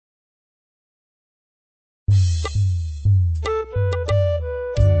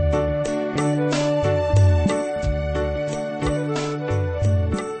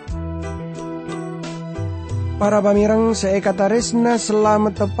Para pamirang seekataresna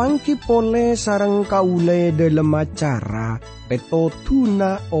selamat tepangki pole sareng kaule dalam acara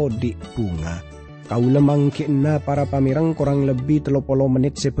petotuna odik bunga. Kaule mangkina para pamirang kurang lebih 30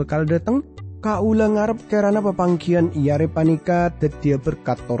 menit sebekal dateng. Kaule ngarep kerana pepangkian iare panika tetia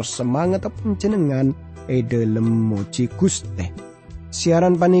berkator semangat penjenengan dalam moci Guste.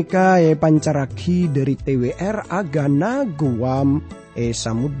 Siaran panika pancaraki dari TWR Agana Guam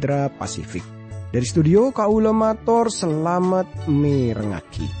Samudra Pasifik. Dari studio kaula matur selamat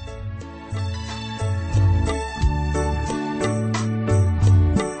mirengaki.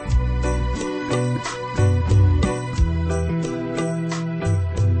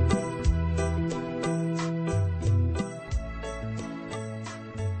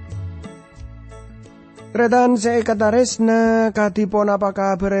 Tretan seekataresna katipun apa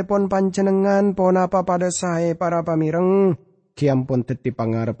kabaripun panjenengan pon apa pada sae para pamireng. Kiampun teti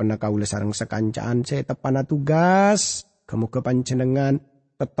pangarep kaula sareng sekancaan saya tepana tugas. Kemuka panjenengan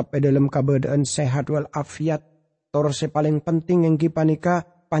tetap dalam keadaan sehat walafiat. Torse paling penting yang kipanika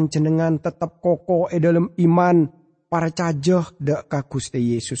panjenengan tetap kokoh dalam iman para cajah dak ka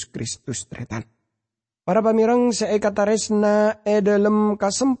Gusti Yesus Kristus tretan. Para pamireng seekataresna dalam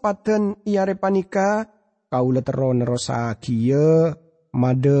kesempatan iare panika kaula teronerosa kieu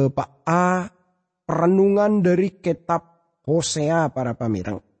made paa perenungan dari kitab Hosea para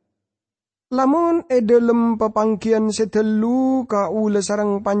pamirang. Lamun dalam pepangkian setelu kaula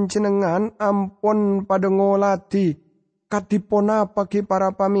sareng panjenengan ampun pada ngolati katipona pagi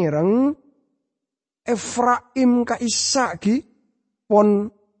para pamirang. Efraim kaisa ki pon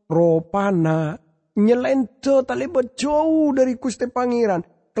ropana nyelento talebet jauh dari Gusti Pangeran.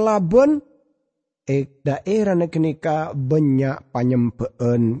 Kelaban daerah nekenika banyak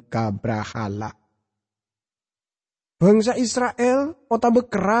panyembeen kabrahala. Bangsa Israel otabe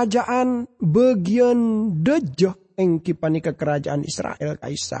kerajaan bagian dejoh engki panika kerajaan Israel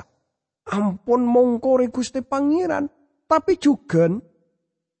kaisa. Ampun mongkore Gusti Pangeran, tapi juga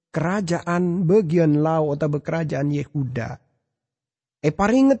kerajaan bagian lau otabe kerajaan Yehuda.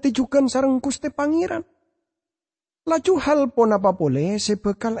 Paringeti juga sareng Gusti Pangeran. Laju hal pon apa boleh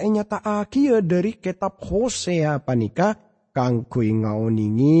sebekal nyata akia dari kitab Hosea panika kanggo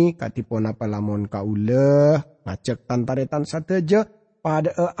ngaoningi katipun apa lamun kaula ngajak tantaretan sateja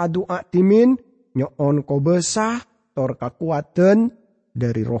pada adua timin nyoon ko besah tor kakuatan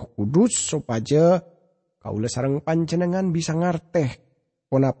dari Roh Kudus supaya kaula sareng panjenengan bisa ngarteh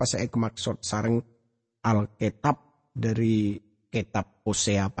pon apa saya maksud sareng Alkitab dari kitab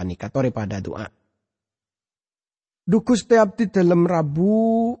Hosea panika tori pada doa. Dukus tiap di dalam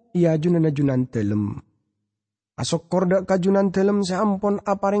Rabu ia junan dalam. Asok korda kajunan dalam seampun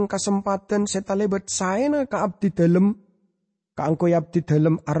aparing kesempatan setalebet saena ka abdi dalam. Kaangkoy abdi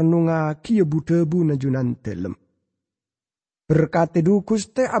dalam arnunga kia budebu najunan dalam. Berkati dukus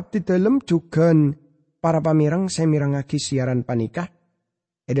te abdi dalam juga para pamirang semirangaki siaran panikah.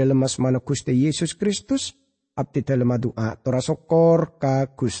 Dalam asmana Gusti Yesus Kristus abdi dalam doa tora sokor ka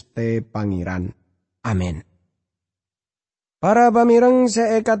Gusti Pangeran. Amin. Para pamireng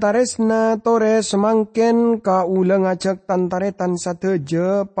seekataresna tore semangken kaula ngajak tantaretan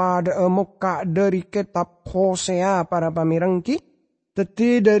sateja pada muka dari kitab Hosea para pamireng ki.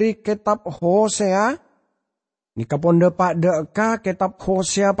 Teti dari kitab Hosea. Nika ponde pada ka kitab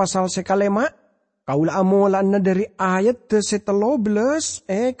Hosea pasal sekalema. Kaula amulan dari ayat 13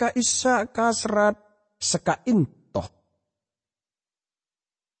 ka isa kasrat sekain.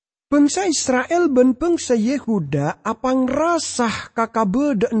 Bangsa Israel dan bangsa Yehuda apang rasah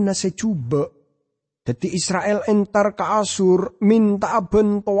kakabedaan na secuba. Teti Israel entar ke Asur minta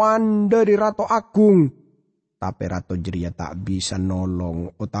bentuan dari Rato Agung. Tapi Rato Jeria tak bisa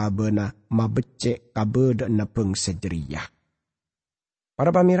nolong otabena mabecek kabedaan na bangsa Jeria.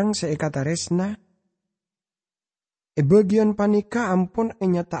 Para pamirang seekataresna. Bagian panika ampun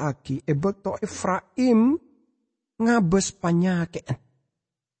enyata aki. Bekto Efraim ngabes panyakean.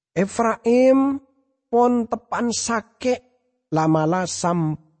 Efraim pon tepan sake lamala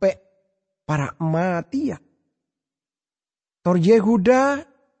sampai para mati ya. Tor Yehuda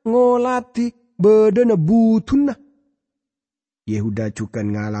ngolati bedana butuna. Yehuda juga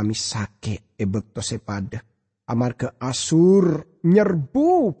ngalami sake bekto sepada. Amarga Asur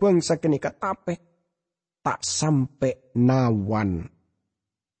nyerbu bangsa kenika tape tak sampai nawan.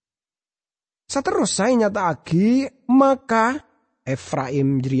 Saterus saya nyata agi maka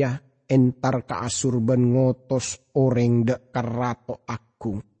Efraim Jeria entar ka Asur ben ngotos oreng dek karato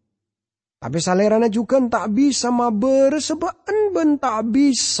Agung. Tapi salerana juga tak bisa maber sebaan ben tak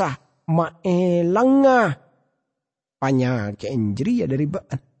bisa maelanga. Panyake enjri ya dari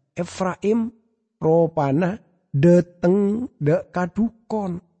baan. Efraim ropana deteng dek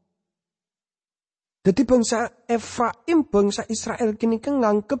kadukon. Jadi bangsa Efraim, bangsa Israel kini kan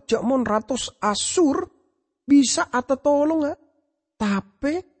nganggep jakmon ratus Asur bisa atau tolong.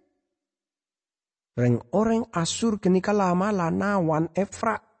 Tapi orang Asur kini lama lanawan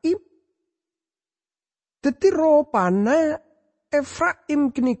Efraim. Jadi ropana Efraim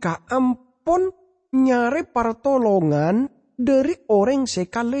kini ampun nyari pertolongan dari orang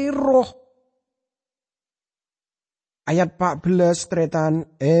sekali roh. Ayat 14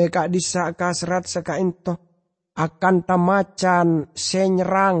 tretan, kak disaka serat seka into akan tamacan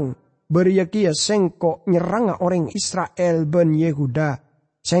senyerang beriakia sengkok nyerang orang Israel ben Yehuda.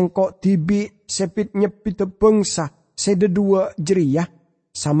 Sengkok tibi sepit nyepit bangsa sededua jeriah.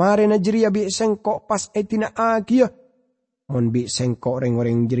 Samarena jeriah bi sengkok pas etina agia. Mon bi sengkok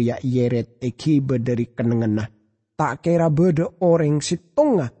orang-orang jeriah yeret ekibe dari kenengenah. Tak kira beda orang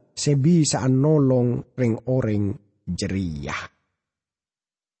sitonga sebisa nolong ring-orang jeriah.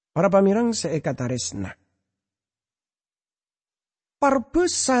 Para pamirang seekataresna.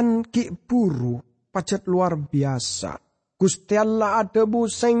 Parbesan ki buru pacet luar biasa. Gusti Allah ada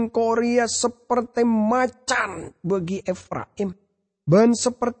buseng korea seperti macan bagi Efraim. Ben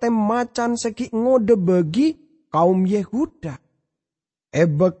seperti macan seki ngode bagi kaum Yehuda.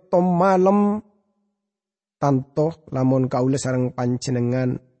 Ebek tom malam tantoh lamun kaula sareng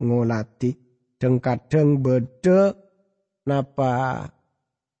panjenengan ngolati deng kadang beda napa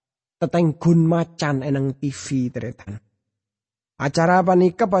tetenggun macan enang TV teretan. Acara apa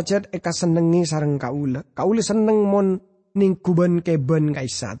nikah pacet eka senengi sareng kaula. Kaula seneng mon ning kuban keben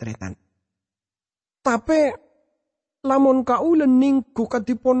kaisa teretan. Tapi lamun kaula ningku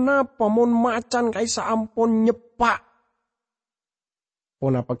katipun napa mon macan kaisa ampun nyepak.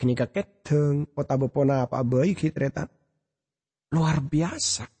 Pon apa kini kaketeng, potaba pon apa baik teretan. Luar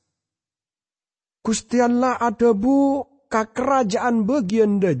biasa. Gusti Allah ada bu kakerajaan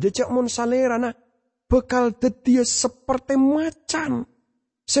bagian dah jejak mon salerana bekal detia seperti macan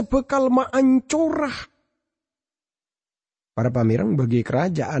sebekal maancorah. Para pamirang bagi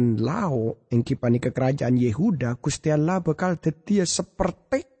kerajaan Lao engkipani ke kerajaan Yehuda Gusti Allah bekal detia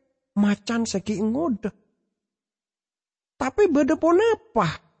seperti macan seki ngoda. Tapi beda pon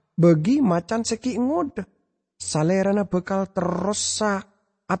apa bagi macan seki ngoda. Salerana bekal terosa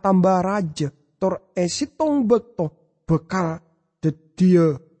atamba raja. Tor esitong bekto bekal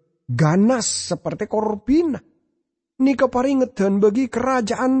dedia ganas seperti korbina. Nika paringetan bagi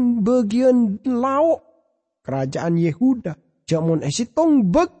kerajaan bagian lauk. Kerajaan Yehuda. Jamon esitong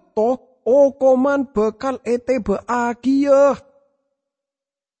bekto okoman bekal ete beagia.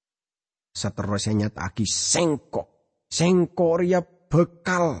 Seterusnya nyata aki sengkok. Sengkok ria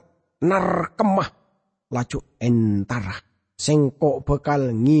bekal narkemah. Laju entara. Sengkok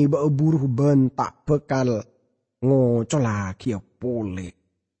bekal ngiba buruh bentak bekal ngocolaki pole.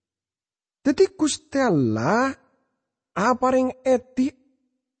 Jadi Gusti Allah apa ring eti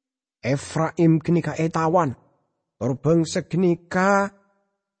Efraim kenika etawan. Torbang sekenika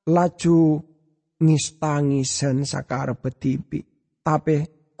laju ngistangisen sakar betipi.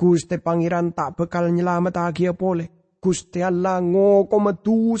 Tapi Gusti Pangeran tak bekal nyelamet agia pole. Gusti Allah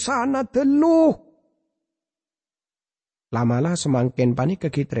ngokomedu sana deluh. Lamalah semangkin pani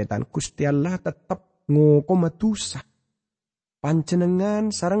kekitretan Gusti Allah tetap ngokomedusa.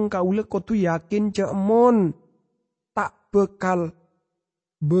 Panjenengan sareng kaula kudu yakin jemon tak bekal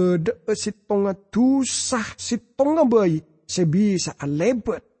bede sitonga dusah sitonga bayi sebisa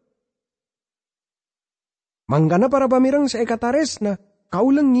alebet. Manggana para pamirang seekataresna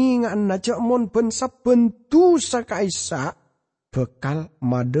kaula ngingaan na jemon bensa bendusa kaisa bekal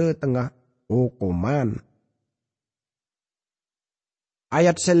made tengah hukuman.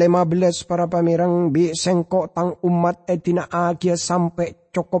 Ayat 15 para pamirang bi sengkok tang umat etina agia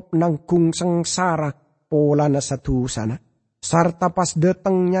sampai cukup nanggung sengsara pola na satu sana. Sarta pas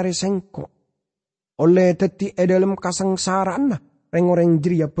datang nyari sengkok. Oleh teti dalam kasengsaraan na reng-oreng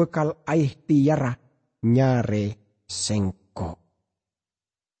jeria bekal aih tiara nyari sengkok.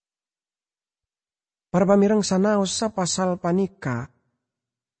 Para pamirang sanaosa pasal panika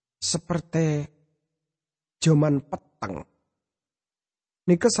seperti zaman petang.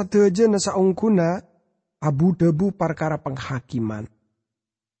 Nika sadeja nasa ongkuna abu debu perkara penghakiman.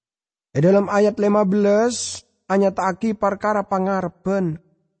 Dalam ayat 15 anyataki perkara pangarben.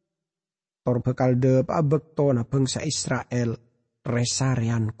 Tor bekal dep abekto na bangsa Israel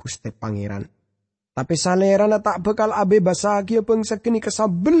resarian Gusti Pangeran. Tapi salerana tak bekal abe basagi bangsa kini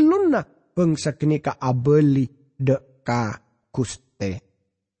kesabelun na bangsa kenika abeli deka Guste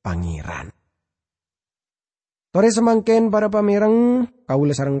Pangeran. Tore semangken para pamireng,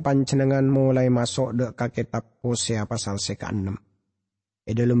 kaula sareng panjenengan mulai masuk deka kitab Hosea pasal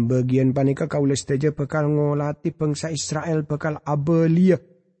 6. Dalam bagian panika kaula sedaja bakal ngolati bangsa Israel bakal abelia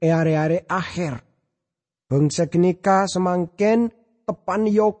are-are akhir. Bangsa kenika semangken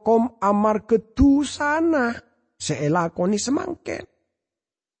tepan yokom amar kedusana seelakoni semangken.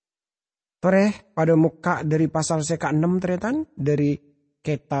 Tore pada muka dari pasal 6 teretan dari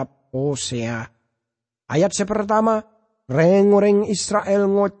kitab Hosea. Ayat pertama, reng-reng Israel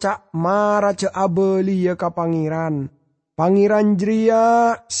ngocak maraja abelia ka pangeran. Pangeran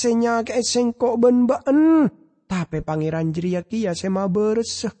jeria senya ke sengkok ben-ben. Tapi pangeran jeria kia sema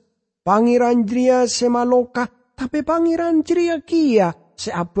bereseh. Pangeran jeria sema loka. Tapi pangeran jeria kia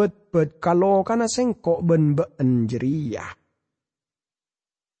seabet-bet kalau kana sengkok ben-ben jeria.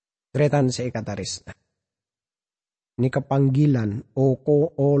 Tretan seikatarisna. Ini kepanggilan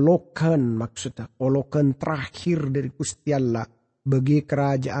olokan maksudnya. Olokan terakhir dari Gusti Allah bagi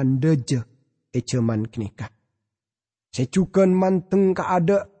kerajaan deje ejaman kenika. Secukan manteng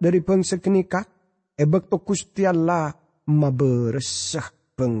kaada dari bangsa kenika. Ebek to Gusti Allah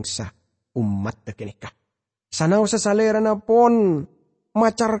maberesah bangsa umat kenika. Sanau sasalerana pon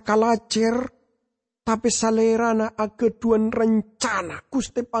macar kalacer. Tapi salerana ageduan rencana.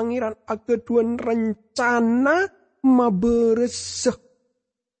 Gusti Pangeran ageduan rencana mabereseh.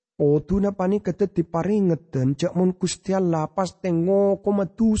 Otuna pani ketet diparingeten cak mun Gusti Allah pas tengo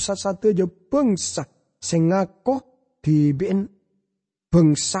komedusa sateja bangsa sengako dibin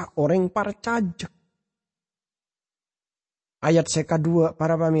bangsa orang parcaja. Ayat seka 2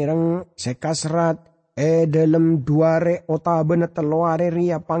 para pamireng seka serat dalam duare otabene teloare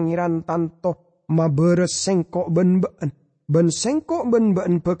ria pangeran tanto maberes sengkok ben sengkok ben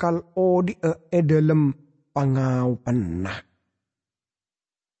bekal odi dalam pangau penah.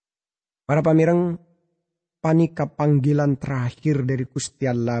 Para pamireng, panika panggilan terakhir dari Gusti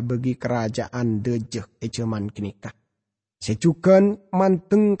Allah bagi kerajaan dejeh ejaman kenika. Sejukan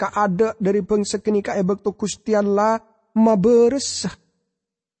manteng kaada dari bangsa kenika ebek to Gusti Allah maberesah.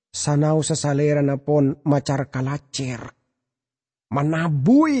 Sanau sasalerana pon macar kalacer.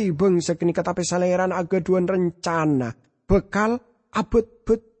 Manabui bangsa kenika tapi saleran agaduan rencana. Bekal abet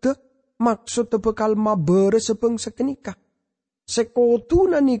bete maksud bekal maberes bangsa kenika.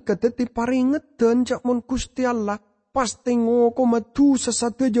 Sekotuna nika teti paringeten jak mun Gusti Allah pasti ngoko madu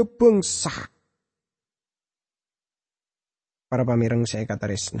sesateja bangsa. Para pamireng saya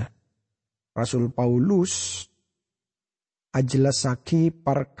kataresna. Rasul Paulus ajelasaki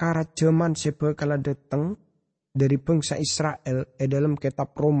perkara jaman sebekala dateng dari bangsa Israel dalam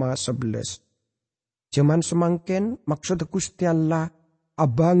kitab Roma 11. Jaman semangken maksud Gusti Allah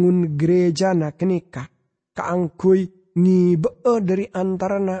abangun gereja na kenika kaangkui ngibe dari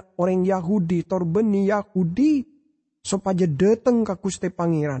antarana orang Yahudi torbeni Yahudi supaya dateng ka Gusti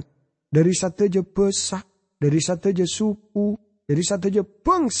Pangeran dari sateja besa, dari sateja suku, dari sateja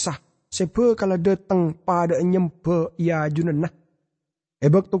bangsa sebekala dateng pada nyembe ya junenah.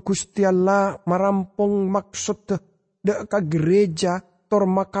 Ebek to Gusti Allah marampong maksud de ka gereja tor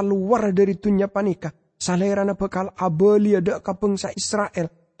maka luar dari tunya panika. Salerana bekal abelia de ka bangsa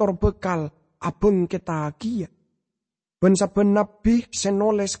Israel tor bekal abeng kita kia. Ben saben nabi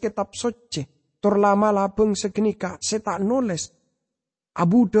senoles kitab soce tor lama labeng sekenika setak noles.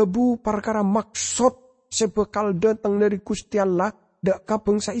 Abu debu perkara maksud sebekal datang dari Gusti Allah de ka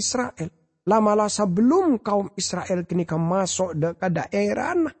bangsa Israel. Lamalah sebelum kaum Israel kenika masuk ke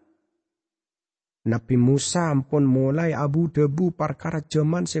daerah. Nabi Musa ampun mulai abu debu perkara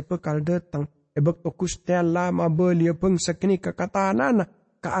zaman sebekal datang. Ebek to Gusti Allah mabelia bangsa kenika katanana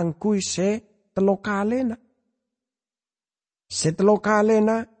kaangkui se telokalena.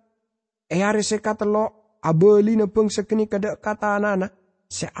 Setelokalena are se katelo abelina bangsa kenika de katanana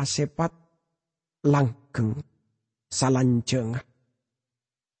se asepat langgeng salanjeng.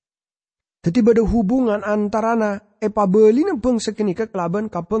 Jadi ada hubungan antarana epabelina bangsa kenika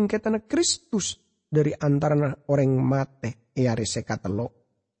kelaban kabengketana Kristus dari antarana orang mate are se katelo.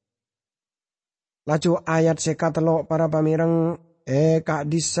 Laju ayat se katelo para pamireng kak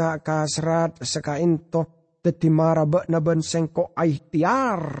disa ka serat seka into dadi marabak na ben sengko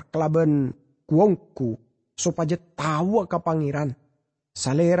aihtiar kelaban kuongku supaya tawa ka pangeran.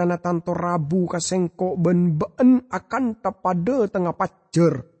 Salera na tanto rabu ka sengko ben akan tapada tengah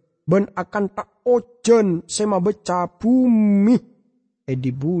pajer. Ben akan tak ojen sema beca bumi. Edi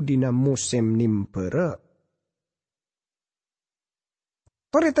budina musim nimpere.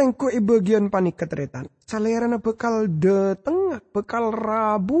 Tori tengko bagian panik ketretan. Salerana bekal de tengah, bekal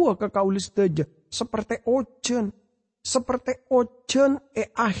rabu ke kaulis teja. Seperti ojen. Seperti ojen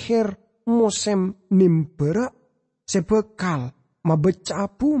akhir musim nimbera. Sebekal mabeca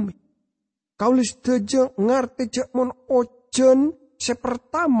bumi. Kaulis teja ngerti cek mon ojen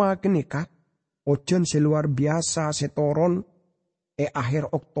sepertama kenika. Ojen seluar biasa setoron akhir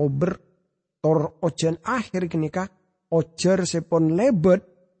Oktober. Tor ojen akhir kenika. Ojer sepon lebet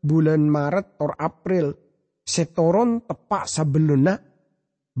bulan Maret tor April setoron tepak sebelumnya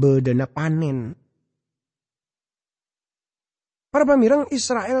bedana panen. Para pamirang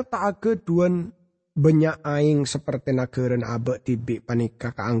Israel tak keduan banyak aing seperti nageren abe tibi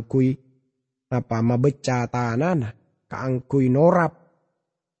panika kaangkui napa mabeca tanana kaangkui norap.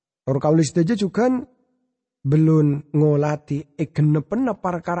 Tor kaulis deja juga belum ngolati genepen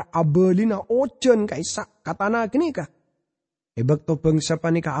perkara abelina ojen kaisa katana kenika. Ebak to bangsa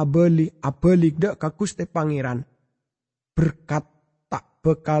panika abalik dak ka Gusti Pangeran. Berkat tak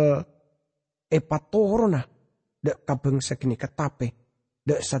bekal epatorona dak ka bangsa kenika tape.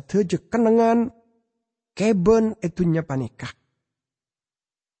 Dak sateje kenangan keben etunya panika.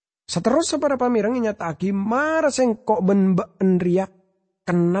 Seterusnya para pamirang nyataki mara sengkok ben ria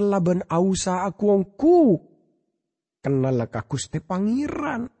kenal laban ausa aku ongku. Kenal ka Gusti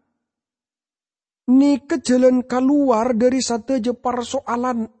Pangeran. Ni kejalan keluar dari satu je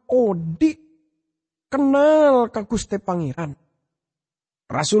persoalan odi. Kenal ka Gusti Pangeran.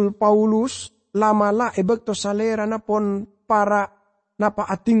 Rasul Paulus lamala ebek to salera napon para napa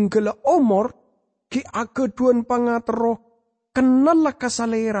ating kela omor ki akeduan pangatero kenal ka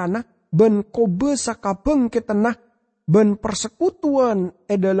salerana ben kobe sakabeng ketenah ben persekutuan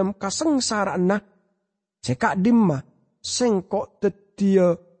dalam kasengsaraan na cekak dimma sengkok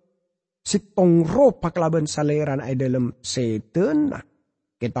tetia sitong ropa kelaban saleran ay dalam setan.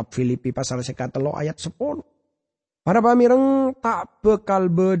 Kitab Filipi pasal 1 ayat 10. Para pamireng tak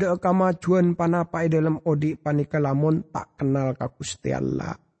bekal beda kamajuan panapa ay dalam odi panikalamun tak kenal ka Gusti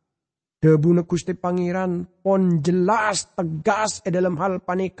Allah. Debuna Gusti Pangeran pon jelas tegas ay dalam hal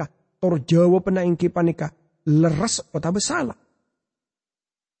panika. Tor jawab penaingki panika leres ota besala.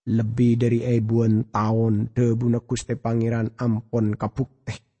 Lebih dari ribuan tahun debuna Gusti Pangeran ampon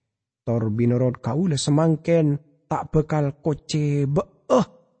kapukteh. Tor binorod kaula semangken tak bekal koce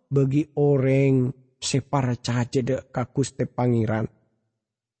bagi orang separa cacede ka Gusti Pangeran.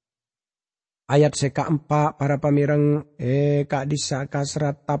 Ayat seka-4 para pamireng kak disaka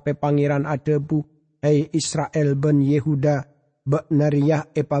serat tape Pangeran adebu hei Israel ben Yehuda be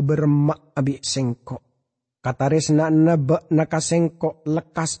nariyah epa bermak abi sengkok. Katares na be nakasengkok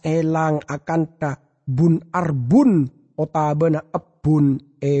lekas elang akan ta bun arbun otabena ebun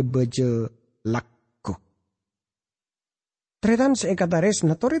beje lakku. Tretan seekatares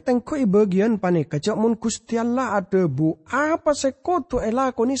na tori tengko bagian panika mun Gusti Allah adebu apa sekoto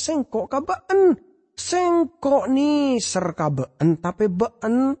elako ni sengkok kabaan. Sengkok ni ser kabaan tapi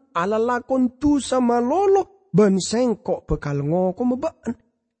baan ala lakon tu sama lolo ben sengkok bekal ngoko mebaan.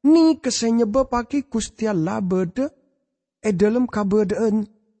 Ni kesenyeba pagi Gusti Allah bede dalam kabedaan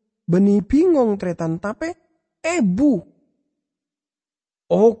beni bingong tretan tapi bu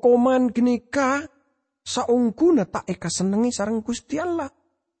okoman kenika saungkuna tak eka senengi sarang Gusti Allah.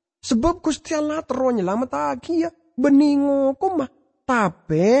 Sebab Gusti Allah terus nyelamat lagi ya beningo koma.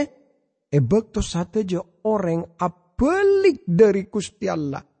 Tapi ebek to sate je orang abelik dari Gusti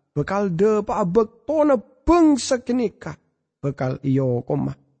Allah. Bekal de pa abek tona bangsa kenika. Bekal iyo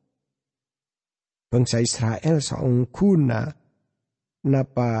koma. Bangsa Israel saungkuna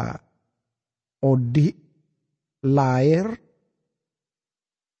napa odi lahir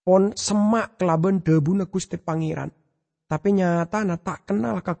pon semak kelaban debuna Gusti Pangeran. Tapi nyata na tak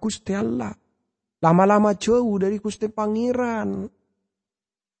kenal ka Gusti Allah. Lama-lama jauh dari Gusti Pangeran.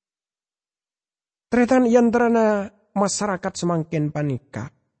 Tretan yantrana masyarakat semakin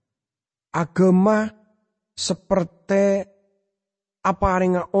panika. Agama seperti apa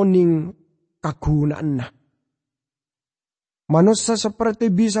ringa oning kagunaan. Manusia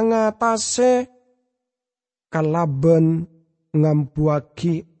seperti bisa ngatasi kalaban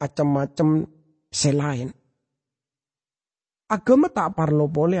ngambuagi macam-macam selain. Agama tak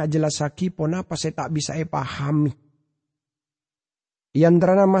parlo boleh ajelasaki pon apa saya tak bisa pahami.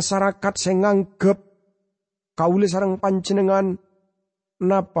 Yandrana masyarakat saya nganggep kauli sarang panjenengan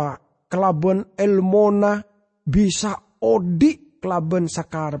napa kelaban elmona bisa odi kelaban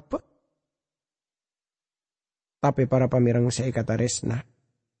sakarpe. Tapi para pamirang saya kata resna.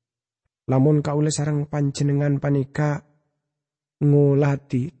 Lamun kaule sarang panjenengan panika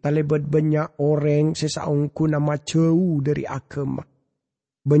ngolati talebat banyak orang sesaungku nama jauh dari agama.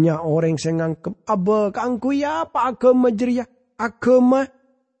 Banyak orang yang nganggep aba kangku ya apa agama jeria. Agama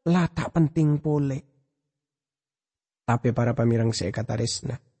lah tak penting boleh. Tapi para pamirang saya kata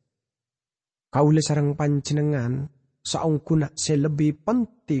resna. Kaule sarang panjenengan saungkuna lebih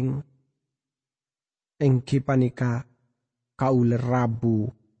penting. Engki panika kaule rabu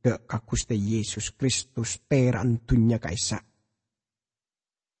dek kakuste Yesus Kristus teran dunya kaisa.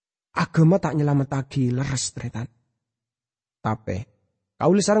 Agama tak nyelametagi leres tretan. Tapi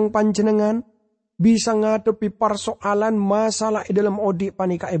kaule sarang panjenengan bisa ngadepi persoalan masalah dalam odi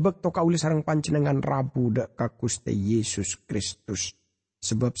panika ebek to kaule sarang panjenengan rabu dek kakuste Yesus Kristus.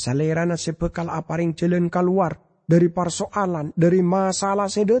 Sebab salerana sebekal aparing jalan keluar dari persoalan, dari masalah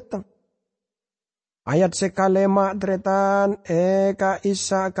sedeteng. Ayat sekalema tretan ka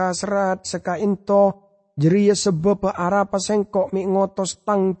isa ka serat seka into jeria sebab arapa sengkok mi ngotos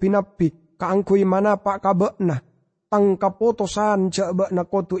tang binapi kaangkui mana pak kabekna tang kapotosan jabekna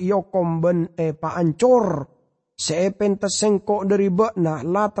kotu iyokom ben pa ancor seepen tesengkok dari bekna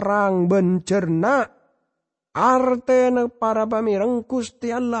latrang ben cerna artena para pamirang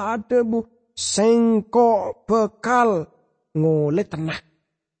Gusti Allah ada bu sengkok bekal ngole tenah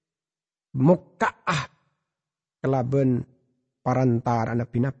mukaah kelaben parantar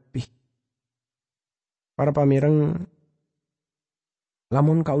anak binapi. Para pamirang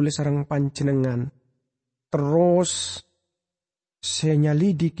lamun kaule sarang panjenengan terus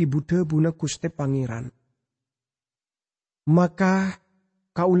senyalidiki budebuna Gusti Pangeran. Maka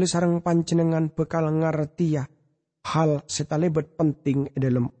kaule sarang panjenengan bekal ngerti ya hal setalebet penting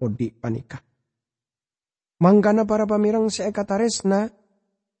dalam odi panika. Mangkana para pamirang saya kata resna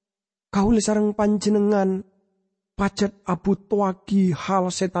kaule sarang panjenengan pacet abu tuaki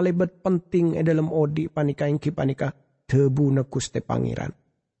hal setalebet penting dalam odi panika ingki panika debu na Gusti Pangeran.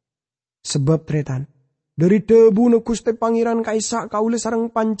 Sebab tretan dari debu na Gusti Pangeran kaisa kaule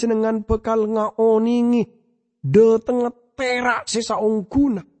sarang panjenengan bekal ngaoningi de tengah terak sesa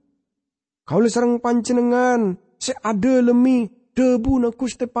ongguna. Kaule sarang panjenengan se ade lemi debu na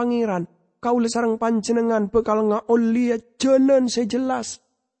Gusti Pangeran. Kaule sarang panjenengan bekal ngaolia jalan sejelas.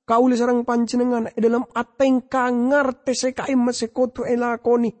 Kaule sarang panjenengan dalam atengka ngarte sekai masekotu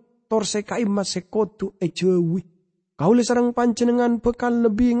elakoni tor sekai masekotu ejewi. Kaule sarang panjenengan bekal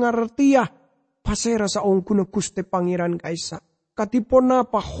lebih ngerti ya pasera saongkuna Gusti Pangeran kaisa. Katipon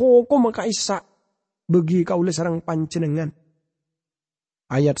apa hoko makaisa bagi kaule sarang panjenengan.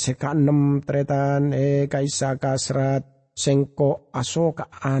 Ayat seka 6 tretan kaisa kasrat sengko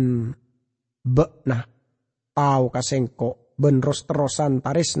asokaan bekna tau kasengko ben ros-terosan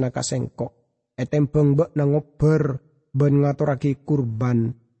taris na kasengko. Etempeng bek na ngober ben ngaturaki kurban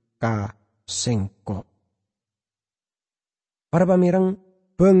kasengko. Para pamirang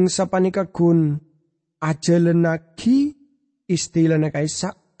bangsa panika gun ajalenaki istilah na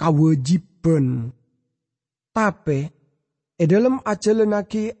kaisa kawajiban. Tapi dalam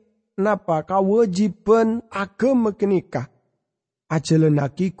ajalenaki napa kawajiban agama kenika.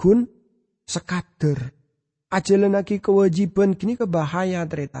 Ajalenaki gun sekadar. Ajalenaki kewajiban kini kebahaya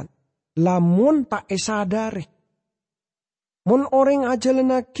tretan. Lamun tak esadare. Mun orang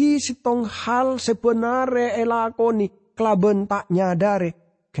ajalenaki sitong hal sebenare elakoni kelaben tak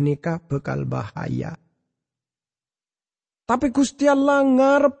nyadare. Kenika bekal bahaya. Tapi Gusti Allah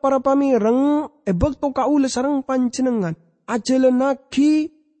ngarep para pamireng bekto kaule sareng panjenengan.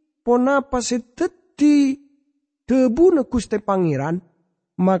 Ajalenaki ponapa seteti debuna Gusti Pangeran.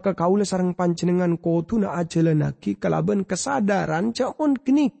 Maka kaula sareng panjenengan kotuna ajalenaki kelaban kesadaran jaon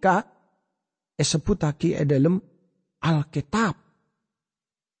kenika sebutaki dalam Alkitab.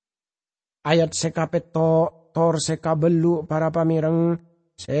 Ayat sekapeto tor sekabelu para pamireng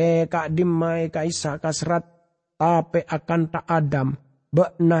seka dimai kaisa kasrat tape akan tak adam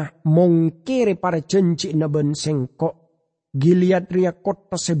bekna mongkiri para janji na ben sengkok giliat ria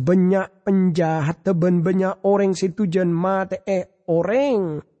kota sebanyak penjahat teben banyak orang situjan mate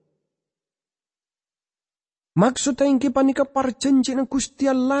orang. Maksudnya yang kipanika parjanji na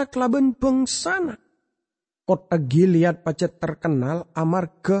Gusti Allah kelaban bangsana. Kota Gilead pacet terkenal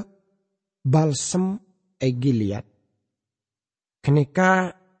amarga balsem Gilead.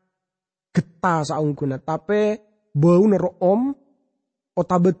 Kenika getah saungguna tapi bau nero om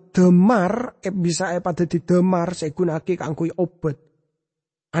otabe demar bisa pada di demar segunaki kangkui obat.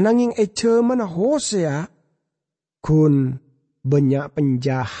 Ananging mana Hosea kun banyak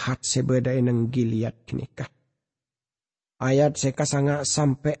penjahat sebeda nang Gilead kenika. Ayat sekasanga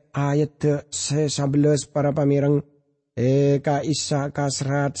sampai ayat 11 para pamireng ka isa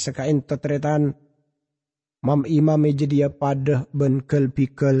kasrat seka entotretan mam imam dia pada ben kel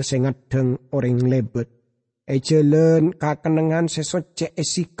pikel sengadeng orang lebet Ejelen kakenengan sesocek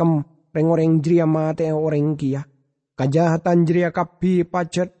esikem reng-oreng jria mate oreng kia. Kajahatan jria kapi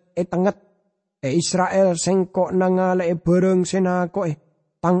pacet tenget. Israel sengkok nangale bereng senako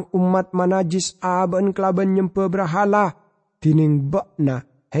tang umat manajis aben kelaban nyempe berhala. Dining bakna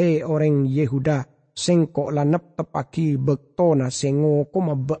hei orang Yehuda sengkok lanep tepaki bektona sengo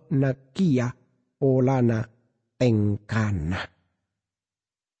koma bakna kia polana tengkana.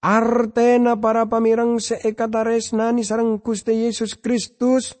 Artena para pamirang seekataresnani sareng Gusti Yesus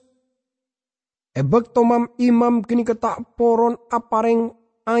Kristus. Bekto imam kini ketak poron apareng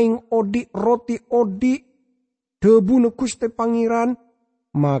aing odi roti odi debu Gusti Pangeran.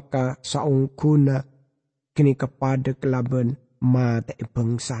 Maka saungkuna kini kepada kelaban mate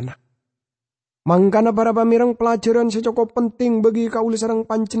bangsana. Mangkana para pamirang pelajaran secokop penting bagi kauli sareng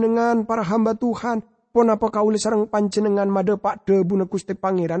panjenengan para hamba Tuhan. Ponapa kauli sareng panjenengan madepak debu Gusti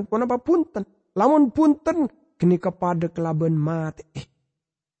Pangeran ponapa punten. Lamun punten kini kepada kelaban mate.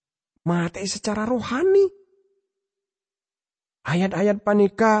 Mate secara rohani. Ayat-ayat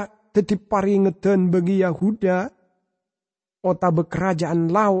panika tetip paringeten bagi Yahuda. Ota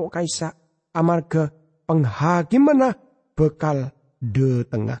bekerajaan lau kaisa amarga penghakimanah bekal de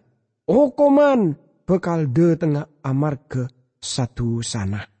tengah. Okoman bekal de tengah amarga satu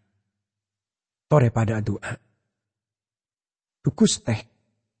sana. Tore pada doa. Dukus teh.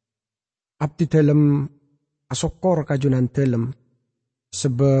 Abdi dalam asokor kajunan dalam.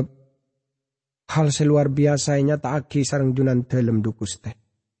 Sebab hal seluar biasanya tak aki sarang junan dalam dukus teh.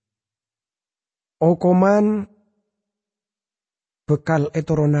 Okoman bekal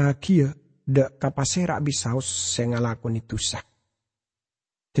etorona kia dak kapasera bisaus sengalakon itu sah.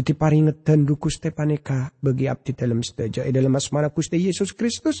 Jadi paringetan dukus te paneka bagi abdi dalam sedaja dalam asmana Gusti Yesus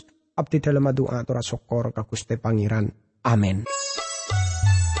Kristus abdi dalam doa atura sokor ka Gusti Pangeran. Amin.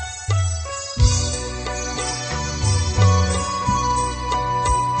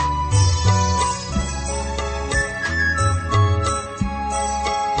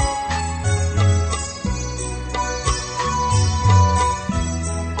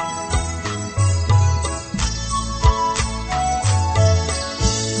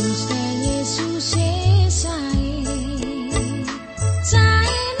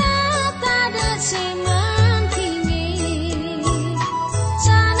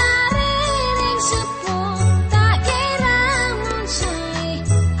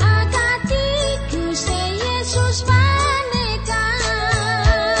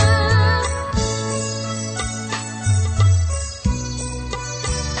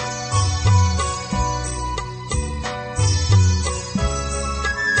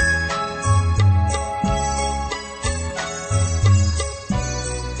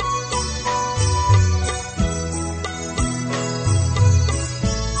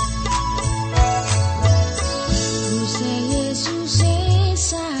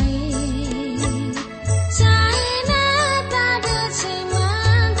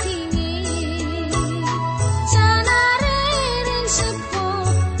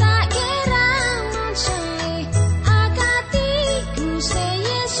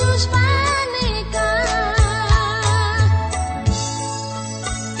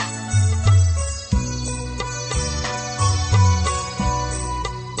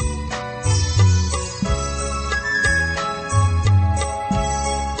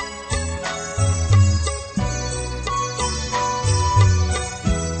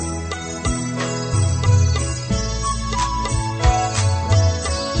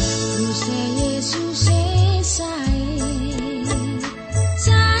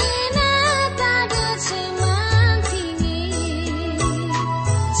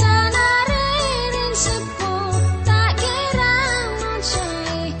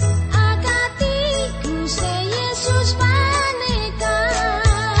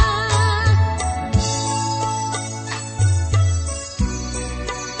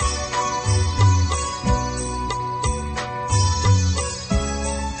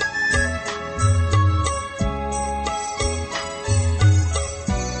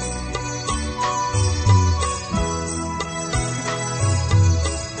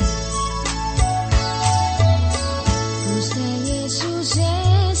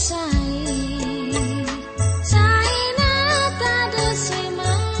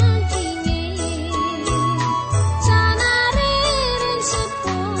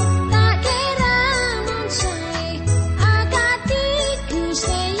 sepo